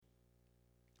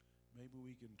maybe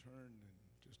we can turn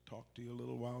and just talk to you a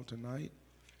little while tonight.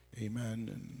 Amen.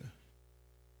 And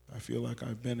I feel like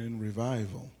I've been in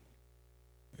revival.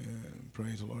 And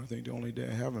praise the Lord. I think the only day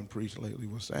I haven't preached lately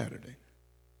was Saturday.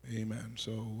 Amen.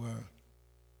 So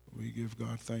we give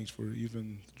God thanks for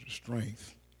even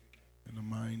strength and a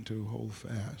mind to hold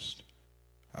fast.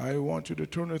 I want you to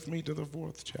turn with me to the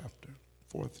fourth chapter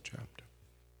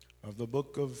of the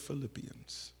book of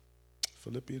Philippians.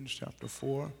 Philippians chapter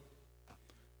 4.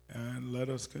 And let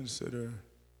us consider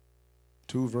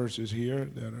two verses here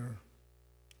that are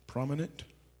prominent.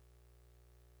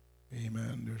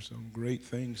 Amen. There's some great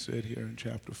things said here in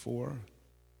chapter 4.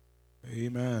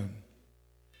 Amen.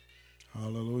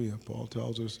 Hallelujah. Paul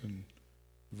tells us in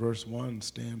verse 1,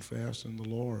 stand fast in the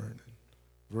Lord.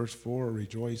 Verse 4,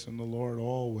 rejoice in the Lord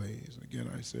always.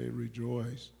 Again, I say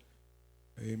rejoice.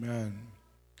 Amen.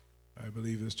 I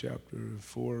believe it's chapter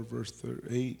 4, verse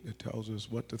 8. It tells us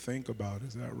what to think about.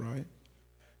 Is that right?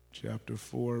 Chapter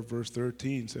 4, verse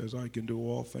 13 says, I can do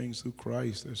all things through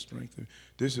Christ that strengthens.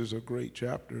 This is a great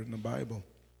chapter in the Bible.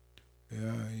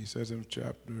 Yeah, he says in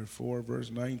chapter 4, verse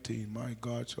 19, my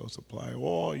God shall supply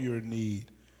all your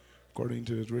need according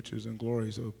to his riches and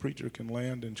glory. So a preacher can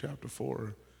land in chapter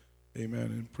 4, amen,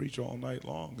 and preach all night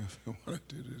long if you wanted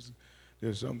to.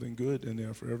 There's something good in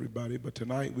there for everybody. But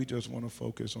tonight we just want to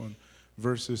focus on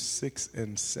verses 6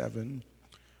 and 7,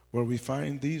 where we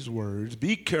find these words,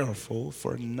 be careful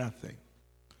for nothing,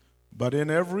 but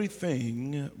in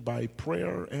everything by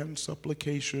prayer and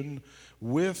supplication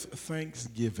with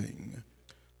thanksgiving,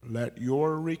 let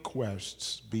your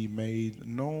requests be made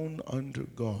known unto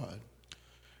God.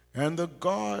 And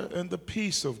the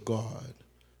peace of God,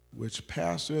 which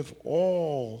passeth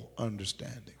all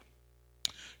understanding,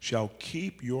 shall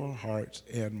keep your hearts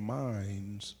and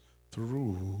minds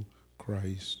through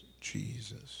Christ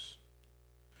Jesus.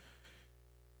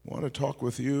 I want to talk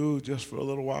with you just for a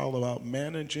little while about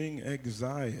managing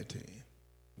anxiety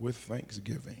with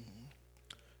thanksgiving.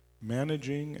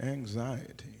 Managing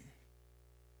anxiety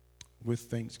with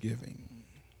thanksgiving.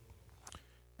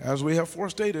 As we have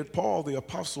forestated, Paul the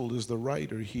apostle is the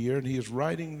writer here, and he is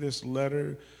writing this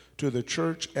letter to the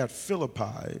church at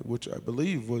Philippi, which I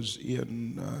believe was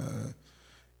in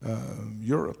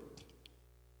Europe.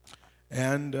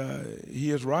 And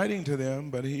he is writing to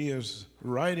them, but he is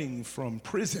writing from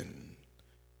prison.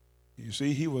 You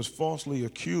see, he was falsely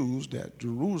accused at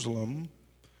Jerusalem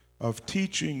of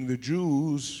teaching the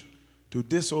Jews to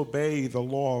disobey the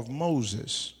law of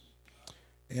Moses.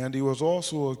 And he was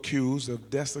also accused of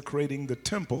desecrating the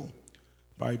temple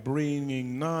by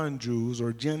bringing non-Jews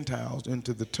or Gentiles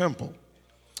into the temple.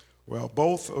 Well,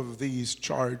 both of these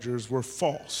charges were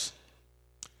false.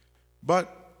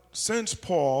 But since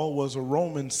Paul was a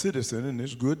Roman citizen, and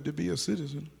it's good to be a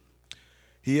citizen,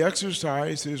 he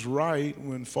exercised his right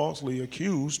when falsely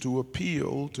accused to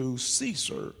appeal to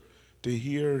Caesar to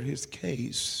hear his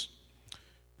case,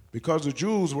 because the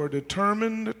Jews were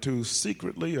determined to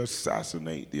secretly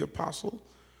assassinate the apostle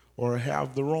or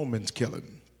have the Romans kill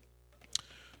him.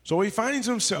 So he finds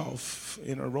himself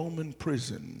in a Roman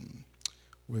prison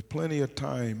with plenty of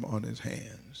time on his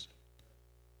hands.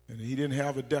 And he didn't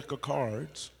have a deck of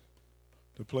cards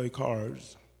to play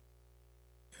cards.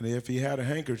 And if he had a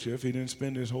handkerchief, he didn't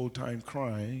spend his whole time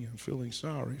crying and feeling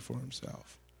sorry for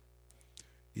himself.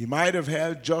 He might have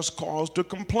had just cause to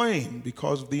complain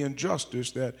because of the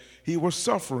injustice that he was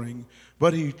suffering,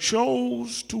 but he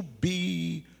chose to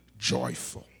be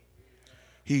joyful.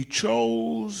 He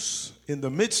chose, in the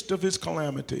midst of his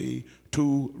calamity,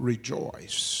 to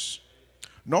rejoice,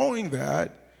 knowing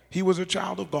that he was a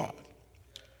child of God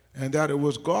and that it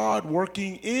was God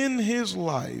working in his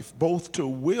life both to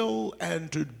will and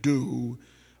to do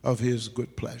of his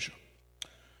good pleasure.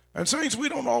 And saints, we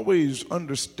don't always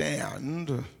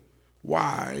understand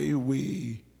why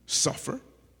we suffer.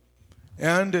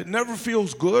 And it never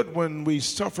feels good when we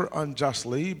suffer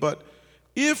unjustly. But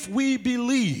if we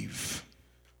believe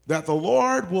that the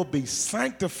Lord will be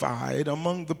sanctified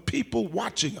among the people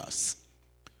watching us,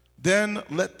 then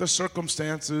let the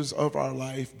circumstances of our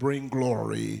life bring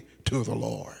glory to the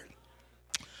Lord.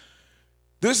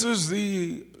 This is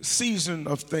the season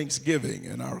of Thanksgiving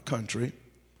in our country.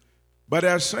 But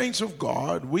as saints of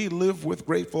God, we live with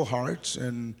grateful hearts,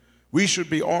 and we should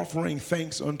be offering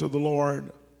thanks unto the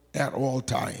Lord at all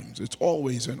times. It's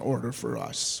always in order for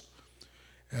us.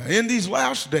 In these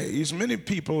last days, many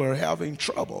people are having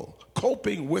trouble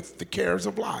coping with the cares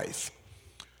of life.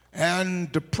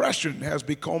 And depression has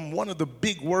become one of the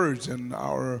big words in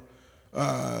our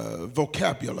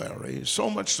vocabulary, so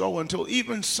much so until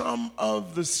even some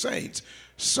of the saints,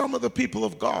 some of the people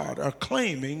of God are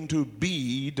claiming to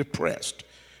be depressed.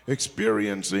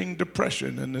 experiencing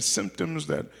depression and the symptoms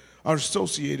that are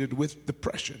associated with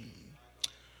depression.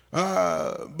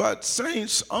 But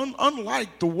saints,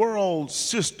 unlike the world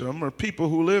system or people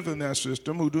who live in that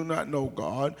system who do not know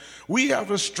God, we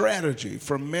have a strategy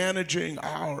for managing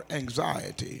our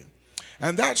anxiety.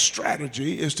 And that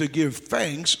strategy is to give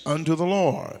thanks unto the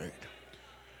Lord.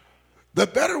 The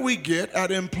better we get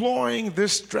at employing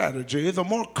this strategy, the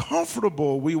more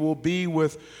comfortable we will be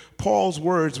with Paul's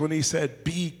words when he said,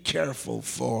 be careful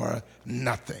for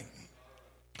nothing.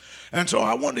 And so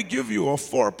I want to give you a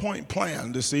 4-point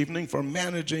plan this evening for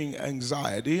managing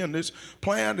anxiety. And this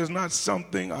plan is not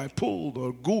something I pulled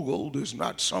or Googled. It's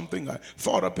not something I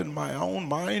thought up in my own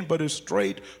mind, but it's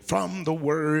straight from the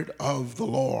word of the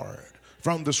Lord,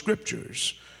 from the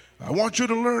scriptures. I want you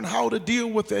to learn how to deal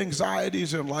with the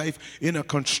anxieties in life in a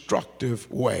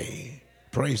constructive way.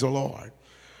 Praise the Lord.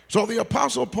 So the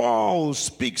Apostle Paul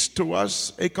speaks to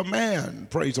us a command,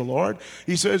 praise the Lord.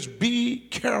 He says, be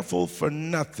careful for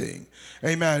nothing.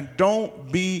 Amen.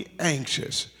 Don't be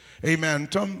anxious. Amen.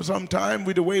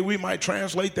 Sometimes the way we might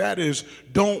translate that is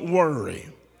don't worry.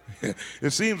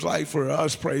 It seems like for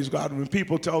us, praise God, when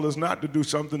people tell us not to do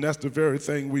something, that's the very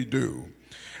thing we do.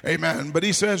 Amen. But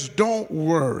he says, don't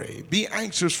worry. Be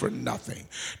anxious for nothing.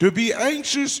 To be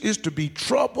anxious is to be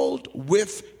troubled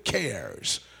with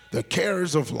cares. The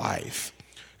cares of life.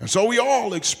 And so we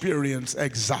all experience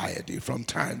anxiety from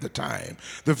time to time.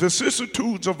 The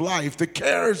vicissitudes of life, the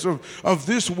cares of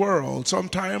this world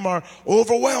sometimes are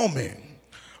overwhelming.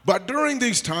 But during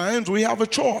these times, we have a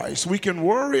choice. We can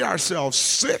worry ourselves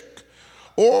sick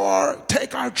or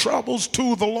take our troubles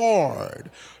to the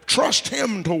Lord. Trust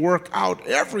him to work out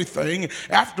everything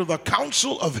after the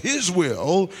counsel of his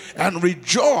will and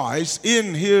rejoice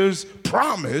in his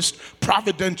promised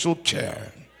providential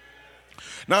care.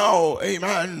 Now,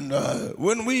 amen,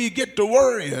 when we get to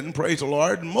worrying, praise the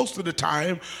Lord, most of the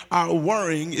time our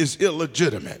worrying is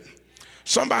illegitimate.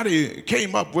 Somebody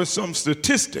came up with some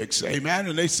statistics, amen,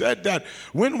 and they said that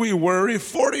when we worry,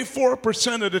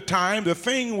 44% of the time, the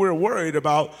thing we're worried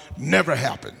about never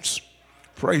happens.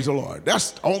 Praise the Lord.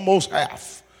 That's almost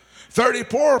half.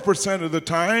 34% of the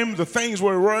time, the things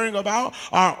we're worrying about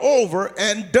are over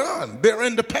and done. They're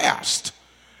in the past.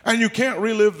 And you can't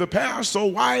relive the past, so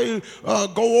why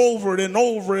go over it and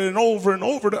over and over and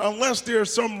over unless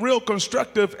there's some real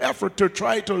constructive effort to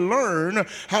try to learn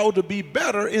how to be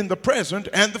better in the present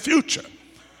and the future.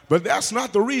 But that's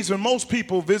not the reason most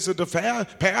people visit the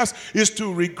past, is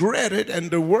to regret it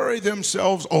and to worry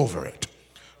themselves over it.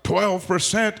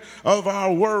 12% of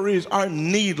our worries are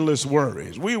needless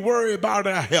worries. We worry about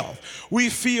our health. We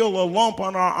feel a lump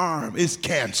on our arm. It's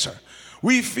cancer.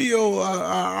 We feel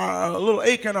a little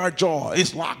ache in our jaw.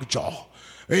 It's lockjaw.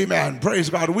 Amen.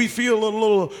 Praise God. We feel a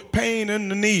little pain in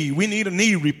the knee. We need a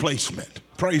knee replacement.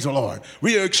 Praise the Lord.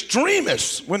 We are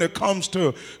extremists when it comes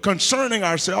to concerning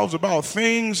ourselves about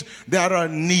things that are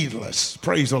needless.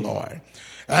 Praise the Lord.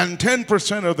 And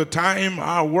 10% of the time,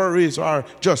 our worries are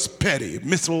just petty,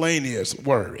 miscellaneous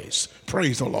worries.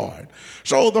 Praise the Lord.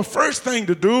 So the first thing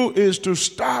to do is to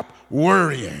stop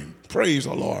worrying. Praise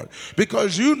the Lord.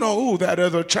 Because you know that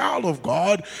as a child of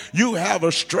God, you have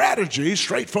a strategy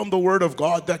straight from the Word of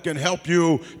God that can help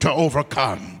you to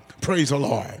overcome. Praise the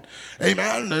Lord.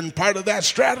 Amen. And part of that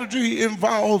strategy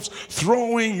involves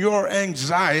throwing your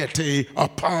anxiety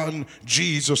upon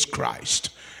Jesus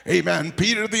Christ. Amen.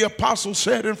 Peter the apostle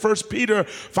said in 1 Peter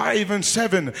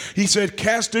 5:7, he said,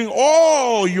 casting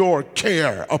all your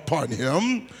care upon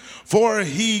him, for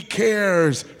he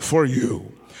cares for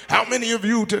you. How many of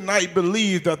you tonight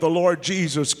believe that the Lord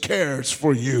Jesus cares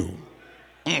for you?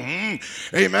 Amen.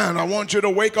 I want you to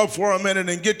wake up for a minute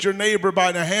and get your neighbor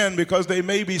by the hand, because they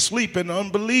may be sleeping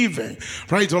unbelieving.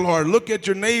 Praise the Lord. Look at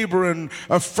your neighbor and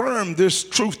affirm this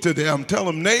truth to them. Tell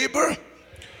them, neighbor,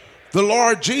 the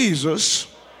Lord Jesus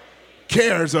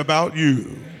cares about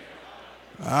you.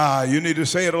 You need to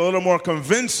say it a little more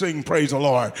convincing, praise the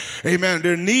Lord. Amen.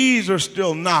 Their knees are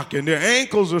still knocking. Their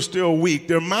ankles are still weak.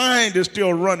 Their mind is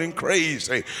still running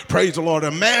crazy. Praise the Lord.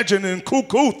 Imagining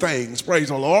cuckoo things, praise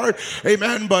the Lord.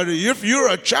 Amen. But if you're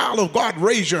a child of God,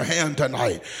 raise your hand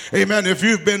tonight. Amen. If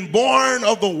you've been born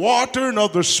of the water and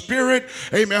of the Spirit,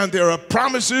 amen, there are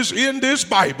promises in this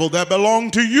Bible that belong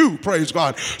to you, praise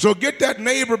God. So get that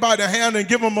neighbor by the hand and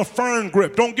give them a firm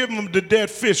grip. Don't give them the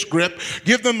dead fish grip.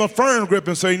 Give them a firm grip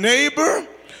and say, neighbor,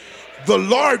 the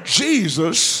Lord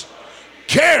Jesus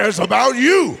cares about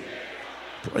you.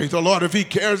 Praise the Lord. If he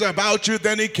cares about you,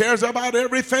 then he cares about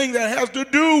everything that has to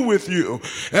do with you,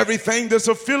 everything that's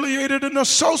affiliated and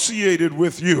associated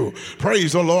with you.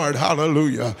 Praise the Lord.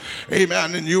 Hallelujah.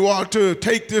 Amen. And you ought to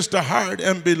take this to heart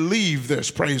and believe this.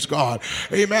 Praise God.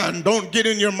 Amen. Don't get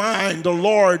in your mind the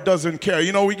Lord doesn't care.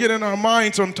 You know, we get in our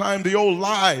mind sometimes the old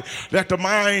lie that the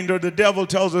mind or the devil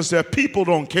tells us that people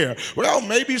don't care. Well,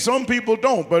 maybe some people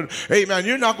don't, but amen,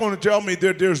 you're not going to tell me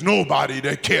that there's nobody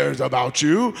that cares about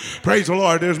you. Praise the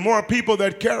Lord. There's more people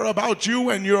that care about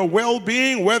you and your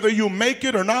well-being, whether you make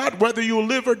it or not, whether you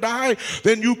live or die,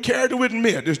 than you care to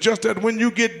admit. It's just that when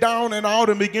you get down and out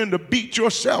and begin to beat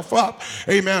yourself up,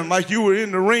 amen, like you were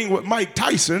in the ring with Mike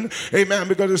Tyson, amen,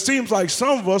 because it seems like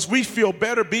some of us, we feel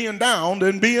better being down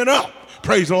than being up.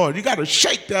 Praise the Lord. You got to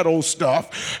shake that old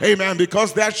stuff. Amen.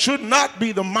 Because that should not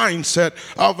be the mindset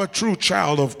of a true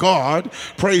child of God.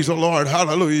 Praise the Lord.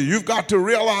 Hallelujah. You've got to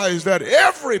realize that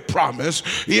every promise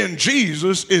in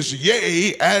Jesus is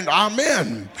yea and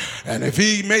amen. And if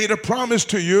he made a promise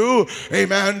to you,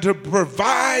 amen, to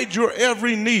provide your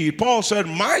every need, Paul said,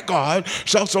 my God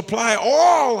shall supply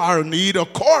all our need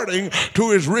according to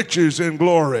his riches in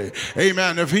glory.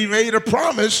 Amen. If he made a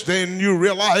promise, then you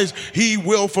realize he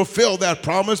will fulfill that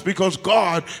promise, because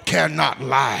God cannot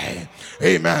lie.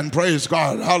 Amen. Praise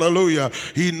God. Hallelujah.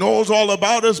 He knows all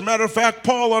about us. Matter of fact,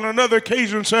 Paul on another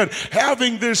occasion said,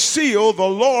 having this seal, the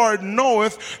Lord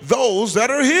knoweth those that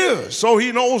are his. So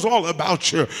he knows all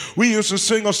about you. We used to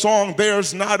sing a song,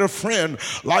 there's not a friend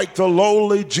like the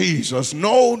lowly Jesus.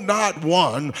 No, not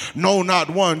one. No, not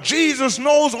one. Jesus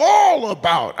knows all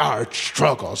about our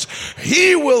struggles.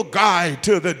 He will guide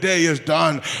till the day is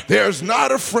done. There's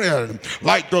not a friend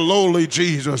like the lowly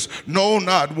Jesus. No,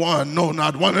 not one. No,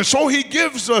 not one. And so he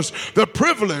gives us the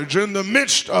privilege in the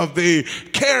midst of the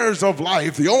cares of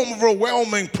life, the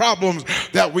overwhelming problems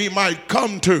that we might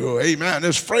come to, amen,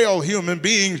 as frail human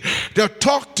beings, to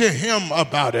talk to him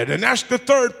about it. And that's the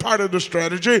third part of the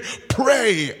strategy.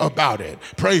 Pray about it.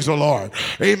 Praise the Lord.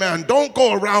 Amen. Don't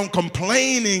go around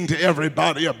complaining to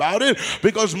everybody about it,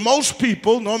 because most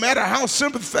people, no matter how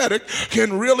sympathetic,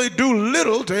 can really do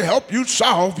little to help you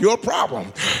solve your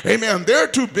problem. Amen. They're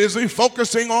too busy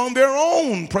focusing on their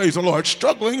own, praise the Lord,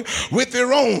 struggling with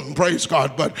their own, praise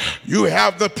God. But you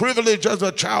have the privilege as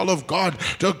a child of God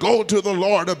to go to the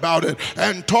Lord about it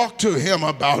and talk to him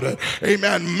about it.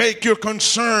 Amen. Make your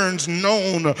concerns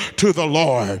known to the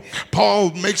Lord.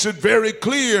 Paul makes it very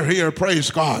clear here, praise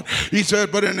God. He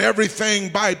said, but in everything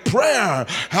by prayer,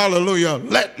 hallelujah,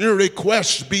 let your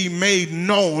requests be made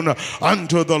known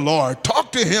unto the Lord.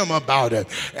 Talk to him about it.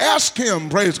 Ask him,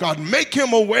 praise God. Make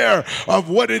him aware of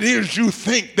what it is you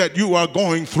think that you are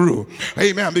going through.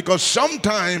 Amen. Because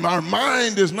sometimes our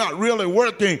mind is not really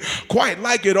working quite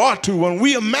like it ought to when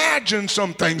we imagine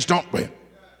some things, don't we?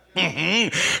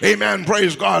 Amen.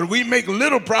 Praise God. We make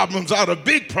little problems out of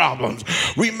big problems.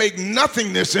 We make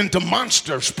nothingness into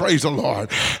monsters. Praise the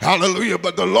Lord. Hallelujah.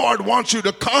 But the Lord wants you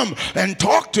to come and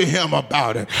talk to him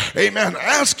about it. Amen.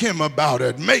 Ask him about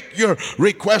it. Make your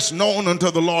request known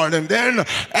unto the Lord, and then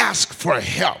ask for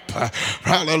help.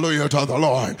 Hallelujah to the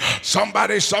Lord.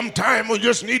 Somebody sometime will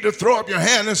just need to throw up your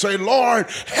hand and say, Lord,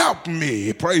 help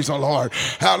me. Praise the Lord.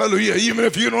 Hallelujah. Even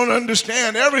if you don't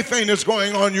understand everything that's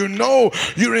going on, you know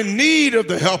you're in need of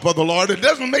the help of the Lord. It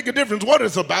doesn't make a difference what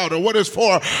it's about or what it's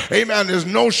for. Amen. There's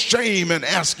no shame in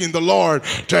asking the Lord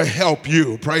to help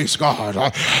you. Praise God.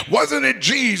 Wasn't it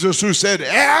Jesus who said,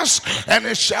 ask and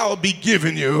it shall be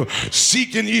given you.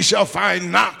 Seek and ye shall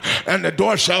find. Knock and the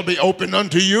door shall be opened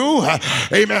unto you.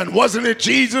 Amen. Wasn't it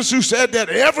Jesus who said that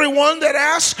everyone that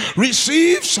asks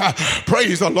receives?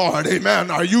 Praise the Lord. Amen.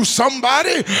 Are you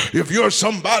somebody? If you're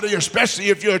somebody, especially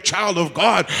if you're a child of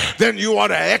God, then you ought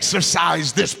to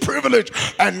exercise this privilege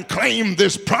and claim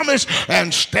this promise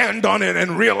and stand on it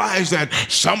and realize that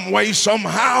some way,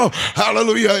 somehow,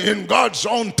 hallelujah, in God's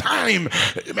own time,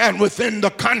 amen, within the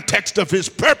context of his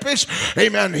purpose,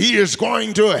 amen, he is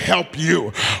going to help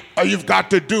you. All you've got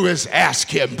to do is ask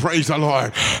him, praise the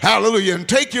Lord, hallelujah, and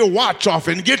take your watch off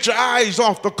and get your eyes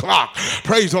off the clock,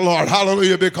 praise the Lord,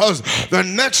 hallelujah, because the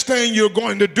next thing you're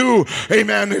going to do,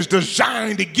 amen, is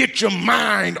designed to get your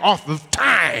mind off of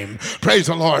time, praise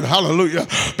the Lord, hallelujah.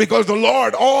 Because the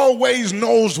Lord always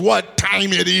knows what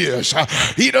time it is.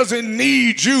 He doesn't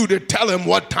need you to tell him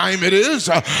what time it is.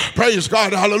 Praise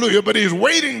God, hallelujah. But he's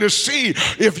waiting to see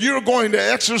if you're going to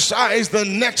exercise the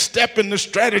next step in the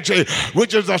strategy,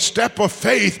 which is a step of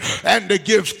faith and to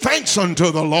give thanks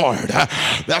unto the Lord.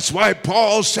 That's why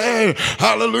Paul said,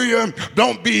 hallelujah,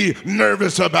 don't be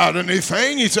nervous about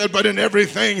anything. He said, but in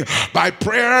everything by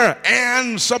prayer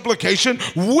and supplication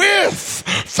with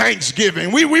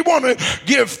thanksgiving. We want to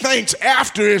give thanks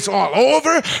after it's all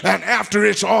over and after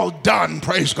it's all done,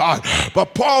 praise God.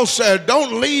 But Paul said,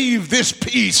 don't leave this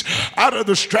piece out of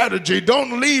the strategy.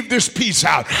 Don't leave this piece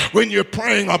out when you're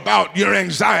praying about your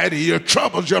anxiety, your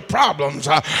troubles, your problems,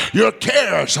 your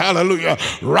cares, hallelujah.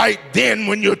 Right then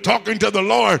when you're talking to the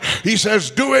Lord, he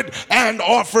says, do it and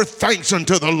offer thanks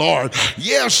unto the Lord.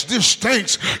 Yes, this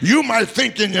thanks, you might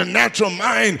think in your natural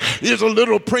mind, is a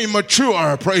little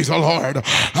premature, praise the Lord,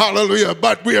 hallelujah.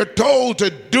 But we are told to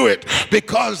do it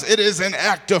because it is an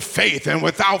act of faith, and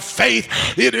without faith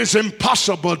it is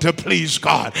impossible to please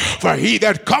God. For he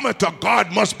that cometh to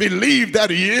God must believe that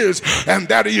he is, and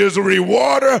that he is a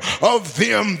rewarder of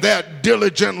them that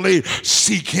diligently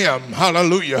seek him.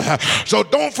 Hallelujah. So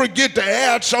don't forget to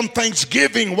add some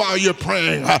thanksgiving while you're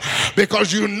praying,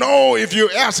 because you know if you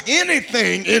ask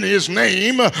anything in his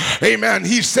name, amen,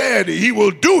 he said he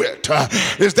will do it.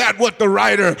 Is that what the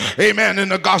writer, amen, in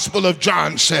the Gospel of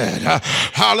John said?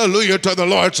 Hallelujah to the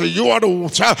Lord. So you ought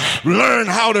to learn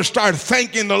how to start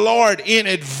thanking the Lord in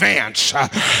advance.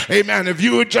 Amen. If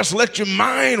you would just let your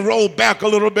mind roll back a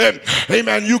little bit,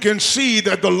 amen, you can see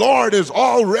that the Lord has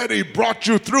already brought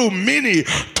you through many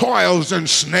toils and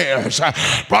snares,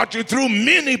 brought you through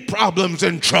many problems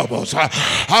and troubles.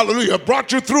 Hallelujah.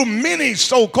 Brought you through many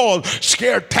so-called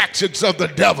scare tactics of the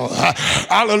devil.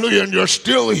 Hallelujah. And you're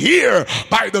still here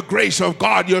by the grace of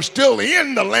God. You're still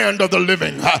in the land of the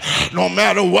living. No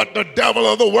matter what the devil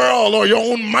of the world or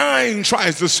your own mind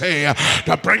tries to say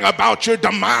to bring about your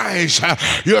demise,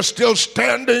 you're still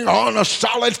standing on a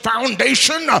solid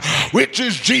foundation, which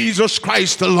is Jesus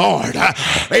Christ the Lord.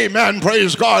 Amen.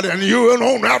 Praise God. And you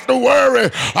don't have to worry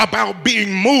about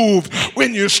being moved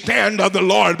when you stand of the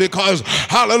Lord, because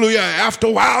hallelujah, after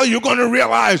a while you're going to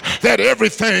realize that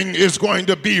everything is going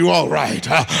to be all right.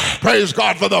 Praise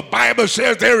God. For the Bible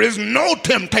says there is no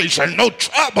temptation, no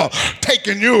trouble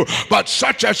taking you but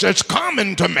such as is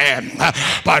common to man.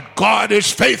 But God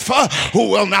is faithful, who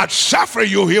will not suffer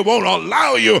you. He won't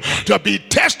allow you to be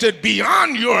tested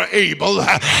beyond your able,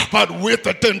 but with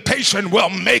the temptation will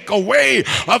make a way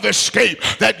of escape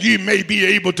that you may be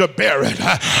able to bear it.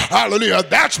 Hallelujah.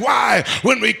 That's why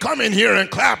when we come in here and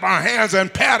clap our hands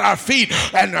and pat our feet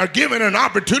and are given an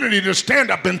opportunity to stand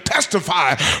up and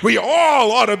testify, we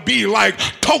all ought to be like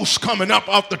toast coming up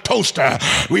off the toaster.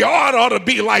 We all ought to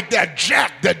be like that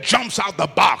jack that jumps out the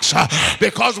box,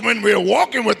 because when we're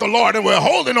walking with the Lord and we're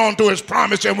holding on to his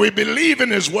promise and we believe in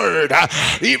his word,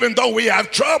 even though we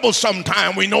have trouble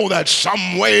sometime, we know that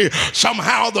some way,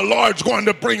 somehow the Lord's going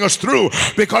to bring us through,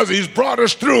 because he's brought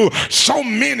us through so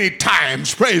many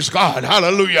times. Praise God.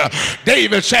 Hallelujah.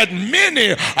 David said,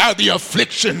 many are the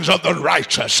afflictions of the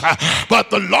righteous, but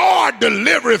the Lord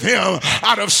delivereth him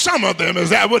out of some of them. Is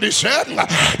that what he said?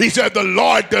 He said the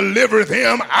Lord delivereth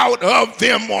him out of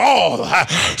them all.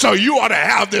 So you ought to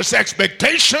have this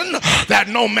expectation that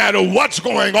no matter what's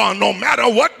going on, no matter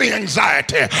what the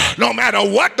anxiety, no matter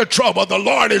what the trouble, the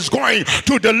Lord is going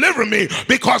to deliver me,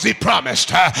 because he promised.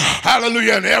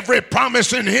 Hallelujah. And every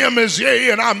promise in him is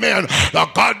yea and amen. The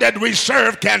God that we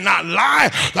serve cannot lie.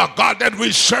 The God that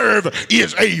we serve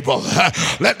is able.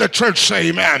 Let the church say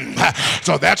amen.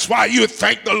 So that's why you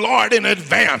thank the Lord in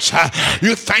advance.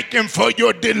 You thank him for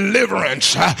your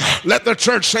deliverance. Let the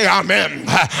church say amen.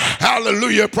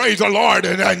 Hallelujah. Praise the Lord.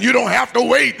 And you don't have to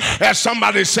wait, as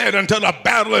somebody said, until the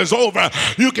battle is over.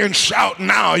 You can shout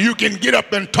now. You can get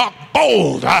up and talk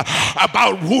bold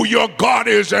about who your God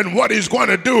is and what he's going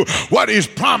to do, what he's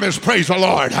promised. Praise the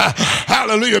Lord.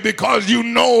 Hallelujah. Because you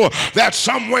know that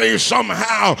some way,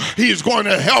 somehow, he's going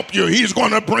to help you. He's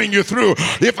going to bring you through.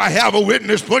 If I have a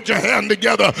witness, put your hand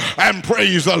together and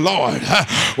praise the Lord.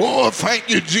 Oh, thank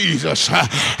you, Jesus.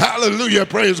 Hallelujah.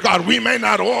 Praise God. We may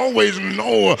not always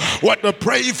know what to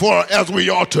pray for as we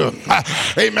ought to.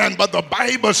 Amen. But the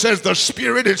Bible says the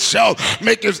Spirit itself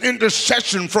makes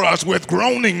intercession for us with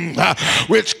groaning,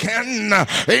 which can,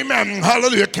 amen,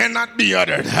 hallelujah, cannot be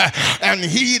uttered. And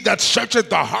he that searcheth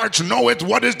the hearts knoweth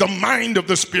what is the mind of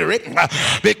the Spirit,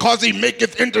 because he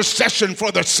maketh intercession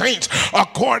for the saints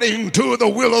according to the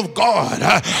will of God.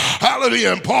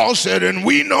 Hallelujah. And Paul said, and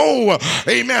we know,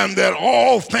 amen, that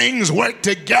all things work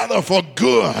together for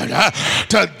good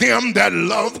to them that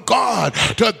love God,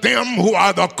 to them who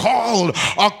are the called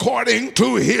according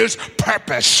to his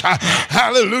purpose.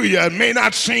 Hallelujah. It may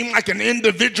not seem like an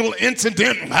individual single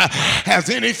incident has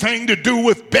anything to do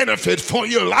with benefit for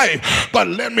your life. But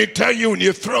let me tell you, when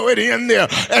you throw it in there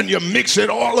and you mix it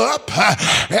all up,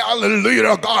 hallelujah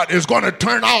to God, it's going to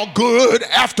turn out good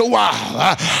after a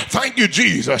while. Thank you,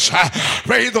 Jesus.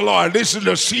 Praise the Lord. This is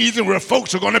the season where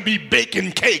folks are going to be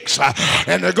baking cakes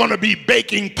and they're going to be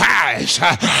baking pies.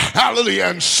 Hallelujah.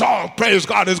 And salt, praise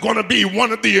God, is going to be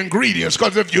one of the ingredients,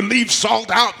 because if you leave salt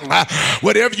out,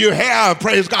 whatever you have,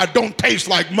 praise God, don't taste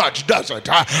like much, does it?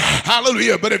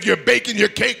 Hallelujah. But if you're baking your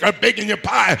cake or baking your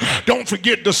pie, don't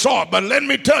forget the salt. But let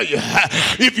me tell you,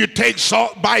 if you take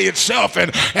salt by itself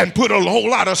and put a whole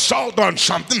lot of salt on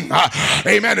something,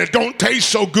 amen, it don't taste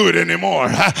so good anymore.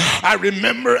 I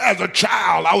remember as a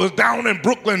child, I was down in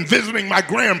Brooklyn visiting my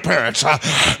grandparents,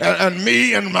 and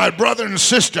me and my brother and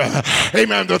sister,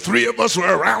 amen, the three of us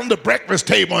were around the breakfast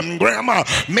table, and Grandma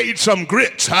made some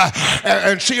grits,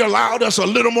 and she allowed us a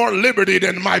little more liberty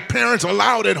than my parents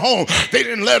allowed at home. They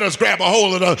didn't let us grab a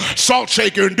hold of the salt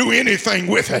shaker and do anything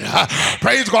with it.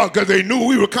 Praise God, because they knew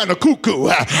we were kind of cuckoo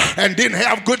and didn't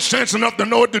have good sense enough to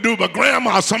know what to do. But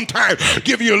Grandma sometimes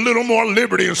give you a little more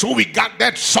liberty, and so we got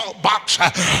that salt box,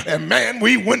 and man,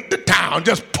 we went to town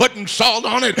just putting salt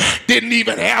on it. Didn't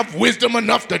even have wisdom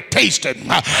enough to taste it.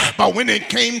 But when it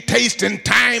came tasting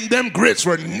time, them grits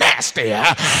were nasty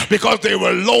because they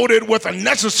were loaded with a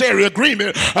necessary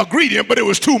ingredient, but it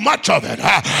was too much of it.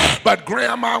 But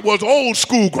Grandma was old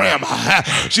school Grandma.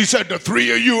 She said, the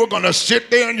three of you are going to sit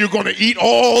there and you're going to eat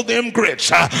all them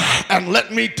grits. And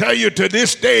let me tell you, to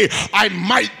this day, I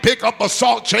might pick up a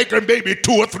salt shaker maybe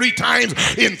 2 or 3 times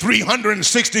in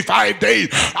 365 days.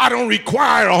 I don't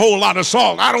require a whole lot of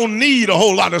salt. I don't need a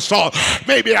whole lot of salt.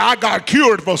 Maybe I got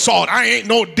cured for salt. I ain't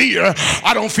no deer.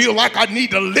 I don't feel like I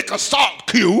need to lick a salt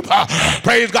cube.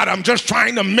 Praise God, I'm just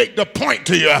trying to make the point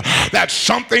to you that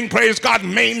something, praise God,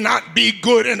 may not be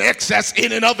good in excess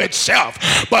in and of itself,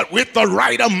 but with the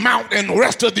right amount and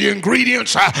rest of the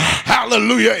ingredients,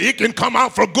 hallelujah, it can come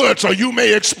out for good. So you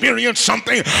may experience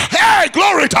something, hey,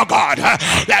 glory to God,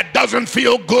 that doesn't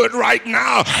feel good right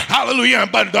now, hallelujah,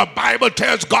 but the Bible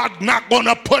tells God's not going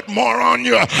to put more on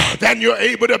you than you're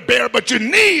able to bear, but you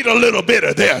need a little bit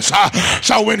of this.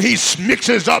 So when he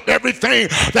mixes up everything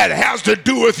that has to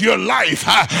do with your life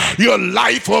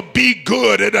will be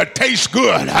good. It'll taste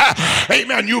good.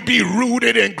 Amen. You'll be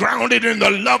rooted and grounded in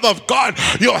the love of God.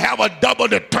 You'll have a double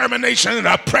determination and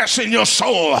a press in your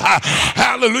soul.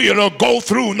 Hallelujah. It'll go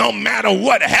through no matter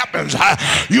what happens.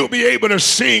 You'll be able to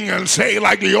sing and say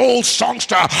like the old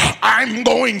songster, I'm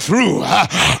going through.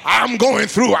 I'm going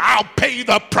through. I'll pay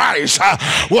the price.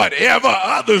 Whatever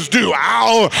others do,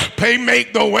 I'll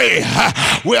make the way.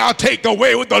 Well, I'll take the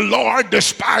way with the Lord,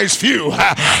 despise few.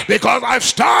 Because I've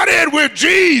started with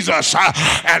Jesus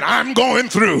and I'm going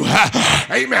through.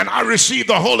 Amen. I received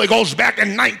the Holy Ghost back in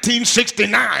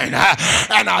 1969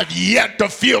 and I've yet to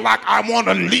feel like I want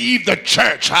to leave the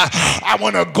church. I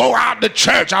want to go out the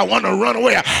church. I want to run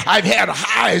away. I've had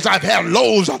highs. I've had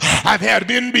lows. I've had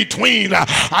in between.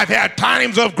 I've had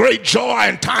times of great joy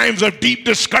and times of deep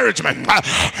discouragement,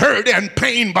 hurt and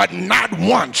pain, but not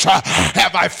once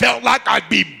have I felt like I'd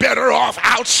be better off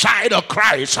outside of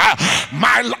Christ.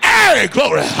 My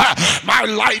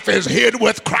life is hid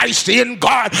with Christ in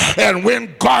God, and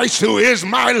when Christ, who is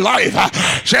my life,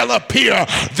 shall appear,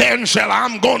 then shall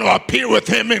I'm going to appear with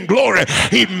him in glory.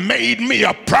 He made me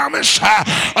a promise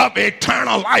of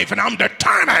eternal life, and I'm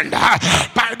determined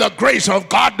by the grace of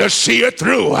God to see it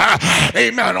through.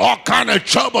 Amen. All kind of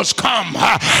troubles come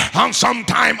on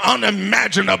sometime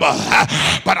unimaginable,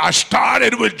 but I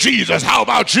started with Jesus. How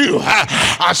about you?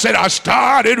 I said I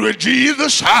started with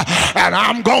Jesus and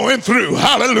I'm going through.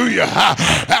 Hallelujah.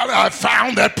 I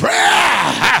found that prayer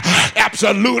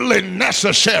absolutely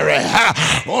necessary.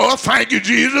 Oh, thank you,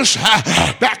 Jesus.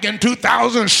 Back in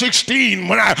 2016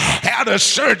 when I had a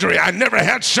surgery, I never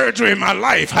had surgery in my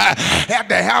life. I had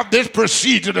to have this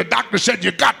procedure. The doctor said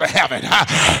you got to have it.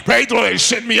 Praise the Lord. They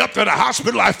sent me up to the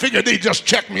hospital. I figured they just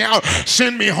check me out,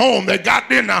 send me home. They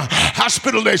got in the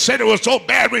hospital. They said it was so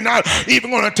bad we're not even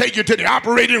going to take you to the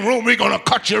operating room. We're going to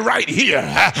cut you right here.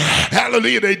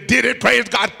 Hallelujah. They did it. Praise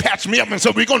God. Patched me up and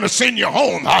said we're going to send you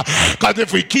home because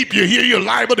if we keep you here, you're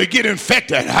liable to get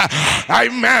infected.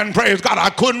 Amen. Praise God. I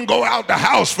couldn't go out the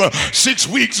house for 6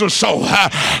 weeks or so.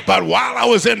 But while I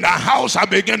was in the house, I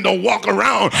began to walk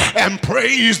around and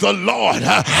praise the Lord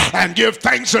and give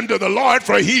thanks unto the Lord,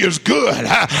 for he is good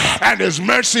and his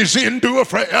mercies endure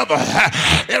forever.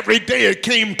 Every day it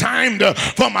came time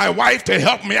for my wife to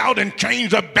help me out and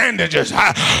change the bandages.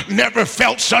 I never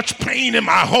felt such pain in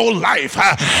my whole life.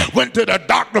 I went to the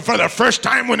doctor for the first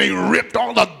time when he ripped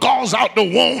all the gauze out the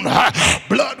wound.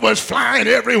 Blood was flying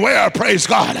everywhere, praise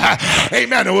God.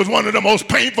 Amen. It was one of the most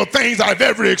painful things I've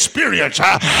ever experienced.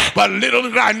 But little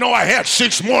did I know I had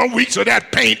 6 more weeks of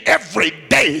that pain every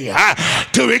day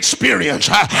to experience.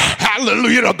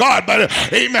 Hallelujah to God. But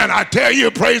amen, I tell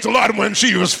you, praise the Lord, when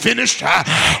she was finished,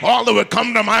 all that would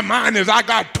come to my mind is I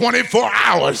got 24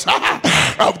 hours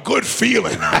of good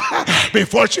feeling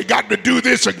before she got to do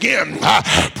this again.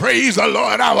 Praise the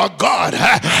Lord our God.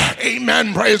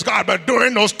 Amen, praise God. But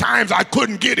during those times I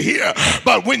couldn't get here.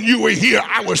 But when you were here,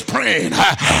 I was praying.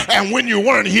 And when you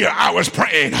weren't here, I was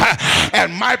praying.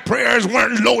 And my prayers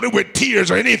weren't loaded with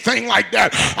tears or anything like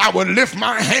that. I would lift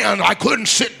my hand. I couldn't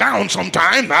sit down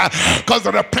sometimes because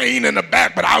of the pain in the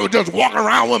back, but I would just walk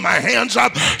around with my hands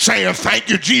up saying, thank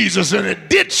you, Jesus. And it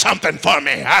did something for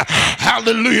me.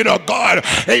 Hallelujah to God.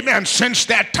 Amen. Since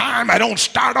that time, I don't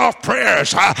start off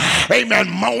prayers. Amen.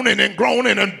 Moaning and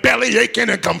groaning and belly aching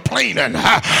and complaining.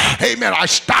 Amen. I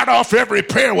start off every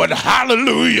prayer with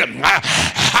hallelujah.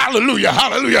 Hallelujah.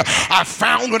 Hallelujah. I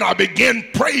found when I begin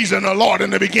praising the Lord in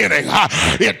the beginning,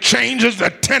 it changes the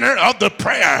tenor of the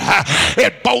prayer.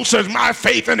 It bolsters my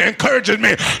faith and encourages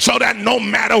me so that no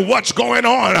matter what's going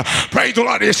on, praise the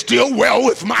Lord, it's still well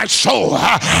with my soul.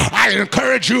 I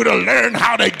encourage you to learn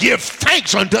how to give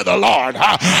thanks unto the Lord,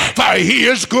 for he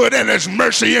is good and his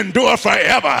mercy endure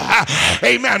forever.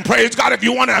 Amen. Praise God. If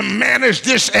you want to manage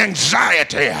this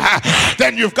anxiety,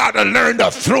 then you've got to learn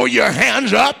to throw your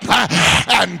hands up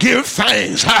and give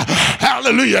thanks.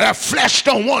 Hallelujah. That flesh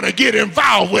don't want to get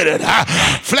involved with it.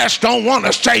 Flesh don't want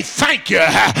to say thank you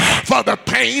for the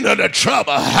pain or the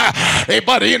trouble.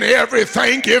 But in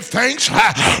everything give thanks,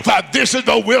 for this is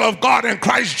the will of God in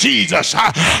Christ Jesus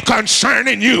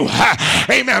concerning you.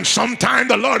 Amen. Sometimes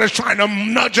the Lord is trying to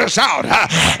nudge us out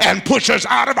and push us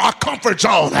out of our comfort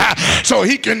zone so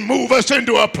he can move us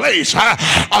into a place,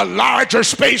 a larger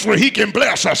space where he can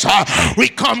bless us. We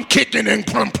come kicking and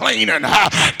complaining,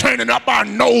 turning up our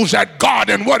nose at God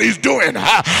and what he's doing,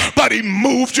 but he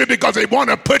moves you because he want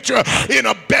to put you in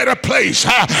a better place.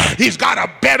 He's got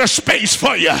a better space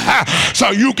for you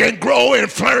so you can grow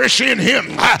and flourish in him,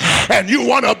 and you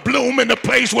want to bloom in the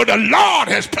place where the Lord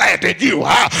has planted you,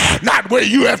 not where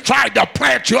you have tried to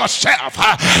plant yourself.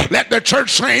 Let the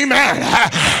church say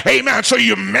amen. Amen. So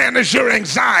you manage your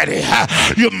anxiety,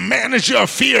 you manage your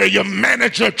fear, you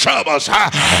manage your troubles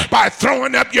by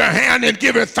throwing up your hand and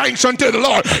giving thanks unto the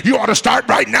Lord. You ought to start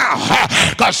right now,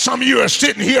 because some of you are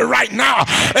sitting here right now,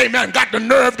 amen, got the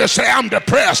nerve to say I'm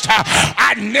depressed.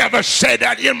 I never said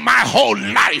that in my whole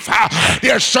life.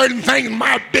 There's certain things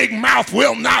my big mouth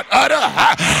will not utter,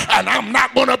 and I'm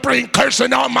not going to bring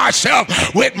cursing on myself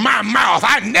with my mouth.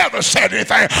 I never said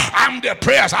anything. I'm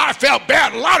depressed. I felt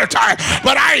bad a lot of times,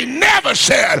 but I never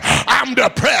said I'm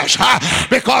depressed,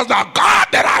 because the God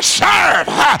that I serve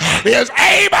is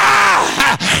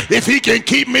able, if he can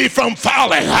keep me from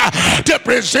falling, to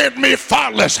present me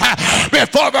faultless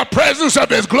before the presence of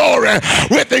his glory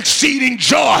with exceeding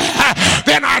joy.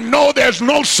 Then I know there's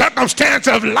no circumstance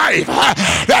of life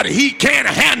that he can't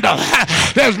handle.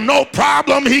 There's no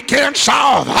problem he can't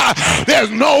solve.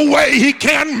 There's no way he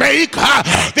can't make.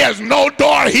 There's no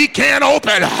door he can't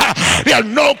open. There's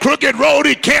no crooked road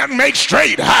he can't make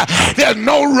straight. There's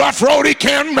no rough road he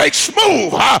can't make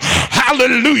smooth.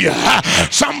 Hallelujah.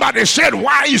 Somebody said,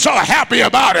 why are you so happy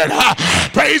about it?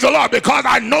 Praise the Lord, because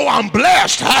I know I'm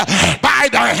blessed by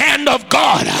the hand of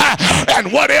God,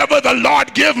 and whatever the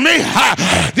Lord give me,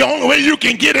 the only way you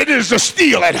can get it is to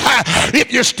steal it.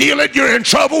 If you steal it, you're in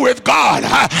trouble with God.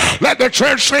 Let the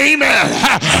church say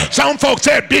amen. Some folks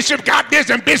said Bishop got this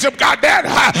and Bishop got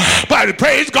that, but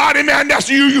praise God, amen, that's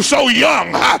you're so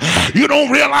young. You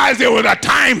don't realize there was a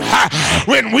time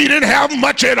when we didn't have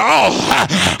much at all.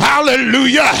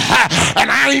 Hallelujah. And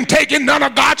I ain't taking none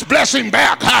of God's blessing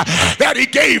back that he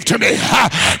gave to me,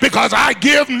 because I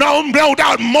give no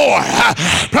doubt more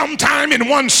sometime in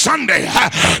one Sunday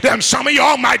than some of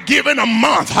y'all might give in a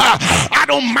month. I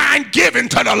don't mind giving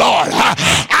to the Lord.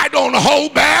 I don't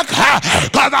hold back,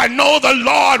 because I know the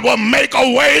Lord will make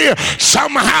a way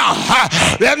somehow.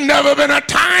 There's never been a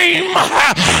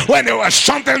time when there was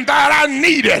something that I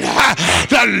needed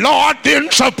the Lord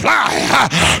didn't supply.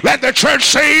 Let the church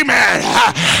say amen.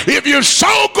 If you're so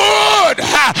good,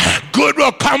 good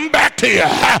will come back to you.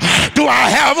 Do I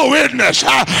have a witness?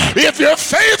 If you're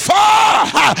faithful,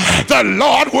 the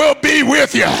Lord will be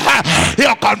with you.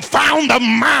 He'll confound the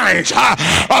minds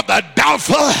of the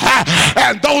doubtful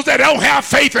and those that don't have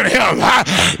faith in him.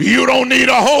 You don't need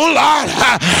a whole lot.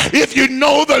 If you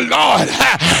know the Lord,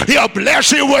 he'll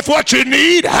bless you with what you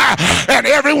need, and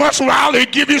every once in a while he'll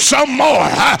give you some more.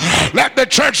 Let the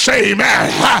church say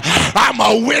amen. I'm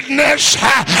a witness.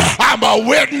 I'm a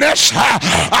witness.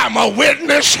 I'm a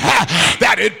witness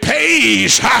that it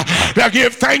pays to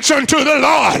give thanks unto the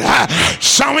Lord.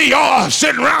 Some of y'all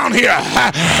sitting around here,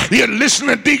 you listen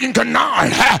to Deacon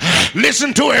Kennard,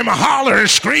 listen to him holler and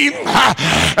scream,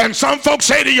 and some folks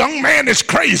say the young man is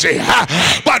crazy,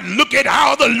 but look at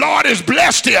how the Lord has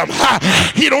blessed him.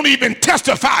 He don't even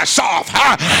testify soft.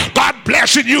 God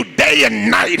blessing you day and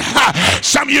night.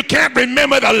 Some of you can't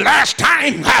remember the last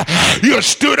time you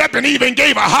stood up and even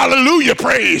gave a hallelujah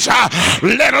praise,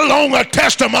 let alone a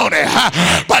testimony.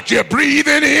 But you're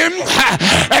breathing in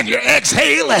and you're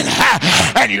exhaling,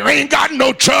 and you ain't got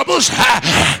no troubles,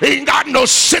 ain't got no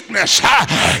sickness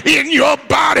in your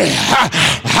body.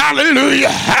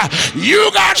 Hallelujah.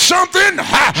 You got something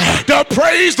to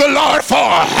praise the Lord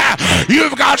for.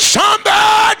 You've got something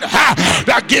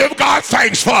to give God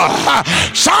thanks for.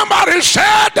 Somebody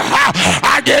said,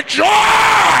 I get joy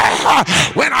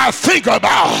when I think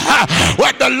about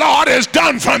what the Lord has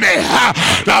done for me.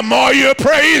 The more you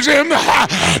praise him,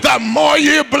 the more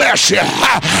you bless you.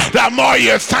 The more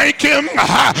you thank him,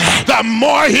 the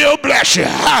more he'll bless you.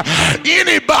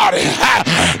 Anybody,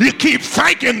 you keep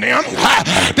thanking them,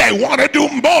 they want to do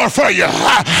more for you.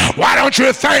 Why don't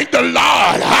you thank the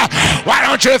Lord? Why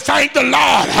don't you thank the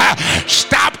Lord?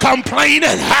 Stop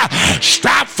complaining.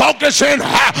 Stop focusing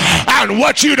on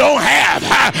what you don't have.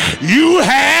 You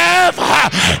have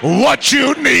what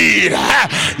you need.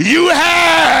 You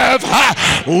have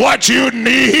what you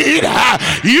need.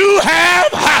 You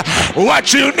have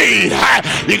what you need.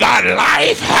 You got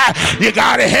life. You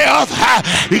got health.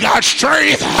 You got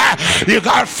strength. You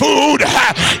got food.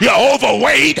 You're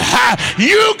overweight.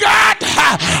 You got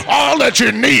all that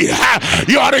you need.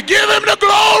 You ought to give him the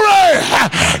glory.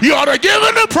 You ought to give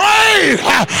him the praise.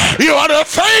 You ought to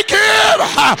thank him.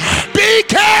 Be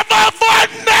careful for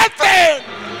nothing.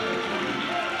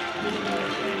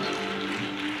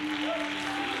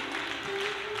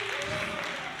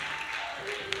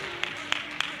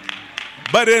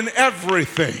 But in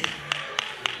everything,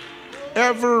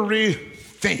 every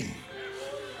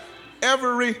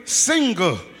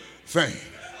single thing,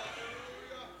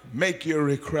 make your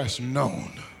request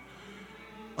known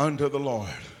unto the Lord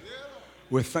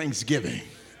with thanksgiving.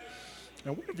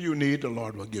 And whatever you need, the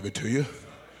Lord will give it to you.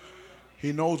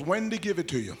 He knows when to give it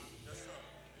to you.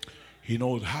 He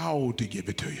knows how to give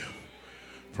it to you.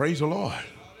 Praise the Lord.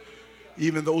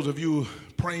 Even those of you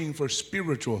praying for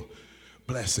spiritual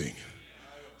blessing,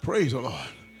 praise the Lord.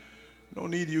 No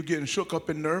need of you getting shook up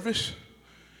and nervous.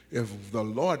 If the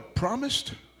Lord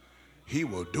promised, he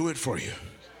will do it for you.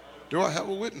 Do I have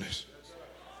a witness?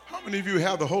 How many of you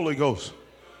have the Holy Ghost?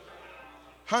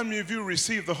 How many of you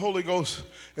received the Holy Ghost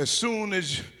as soon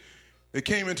as it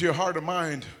came into your heart or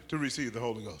mind to receive the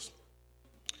Holy Ghost?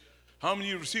 How many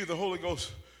of you received the Holy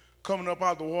Ghost coming up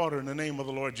out of the water in the name of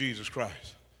the Lord Jesus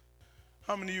Christ?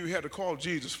 How many of you had to call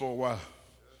Jesus for a while?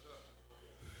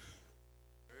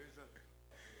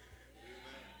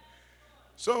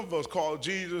 Some of us called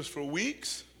Jesus for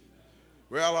weeks.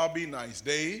 Well, I'll be nice.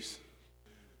 Days,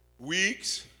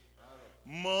 weeks,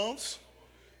 months,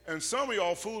 and some of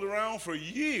y'all fooled around for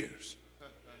years.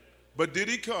 But did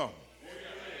he come?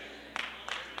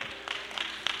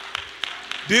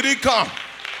 Did he come?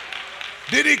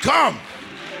 Did he come?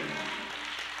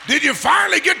 Did you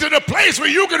finally get to the place where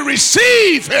you can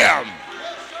receive him?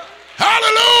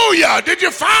 Hallelujah. Did you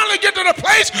finally get to the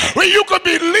place where you could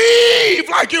believe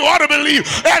like you ought to believe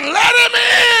and let him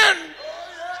in?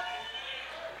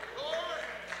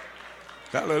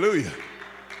 Hallelujah.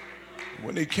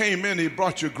 When he came in, he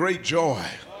brought you great joy,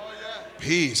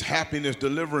 peace, happiness,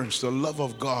 deliverance, the love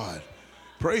of God.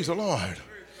 Praise the Lord.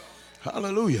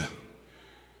 Hallelujah.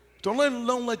 Don't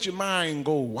let your mind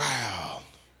go wild,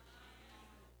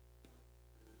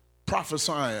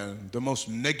 prophesying the most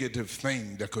negative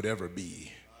thing that could ever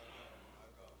be.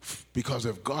 Because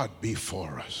if God be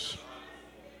for us,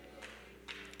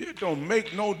 it don't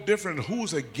make no difference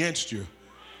who's against you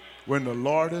when the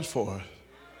Lord is for us.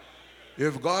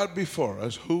 If God be for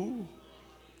us, who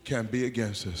can be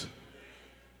against us?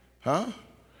 Huh?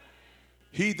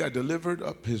 He that delivered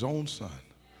up his own son,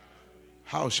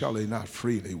 how shall he not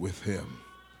freely with him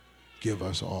give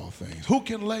us all things? Who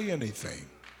can lay anything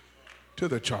to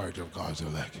the charge of God's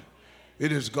elect?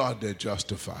 It is God that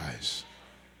justifies.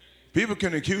 People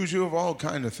can accuse you of all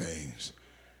kinds of things.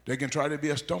 They can try to be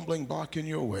a stumbling block in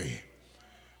your way.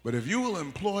 But if you will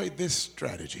employ this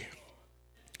strategy,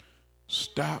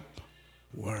 stop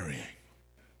worrying.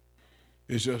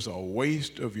 It's just a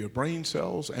waste of your brain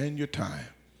cells and your time.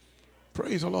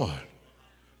 Praise the Lord.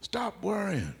 Stop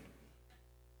worrying.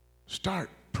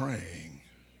 Start praying.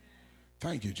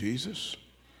 Thank you, Jesus.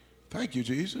 Thank you,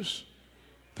 Jesus.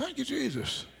 Thank you,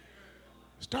 Jesus.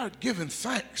 Start giving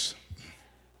thanks.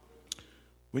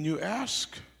 When you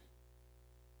ask,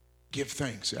 give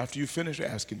thanks. After you finish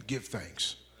asking, give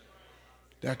thanks.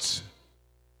 That's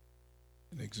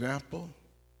an example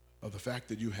of the fact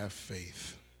that you have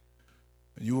faith.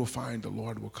 And you will find the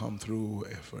Lord will come through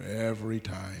for every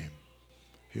time.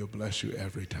 He'll bless you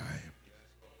every time.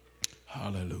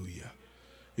 Hallelujah.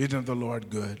 Isn't the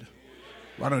Lord good?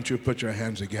 Why don't you put your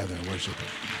hands together and worship Him?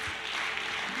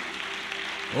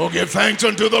 Oh, give thanks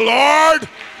unto the Lord,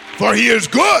 for He is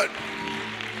good.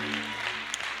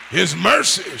 His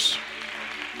mercies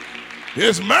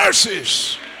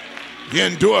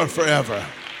endure forever.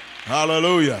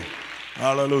 Hallelujah.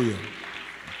 Hallelujah.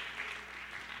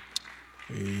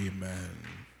 Amen.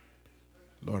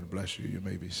 Lord bless you. You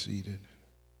may be seated.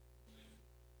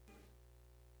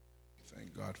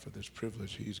 Thank God for this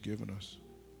privilege He's given us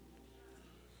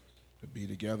to be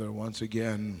together once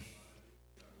again.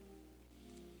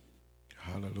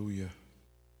 Hallelujah.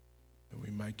 And we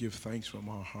might give thanks from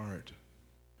our heart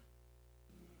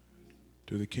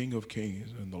to the King of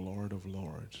Kings and the Lord of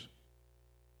Lords,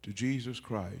 to Jesus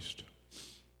Christ,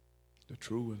 the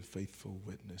true and faithful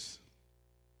witness.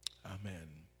 Amen.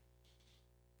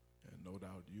 And no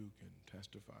doubt you can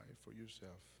testify for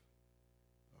yourself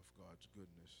of God's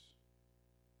goodness.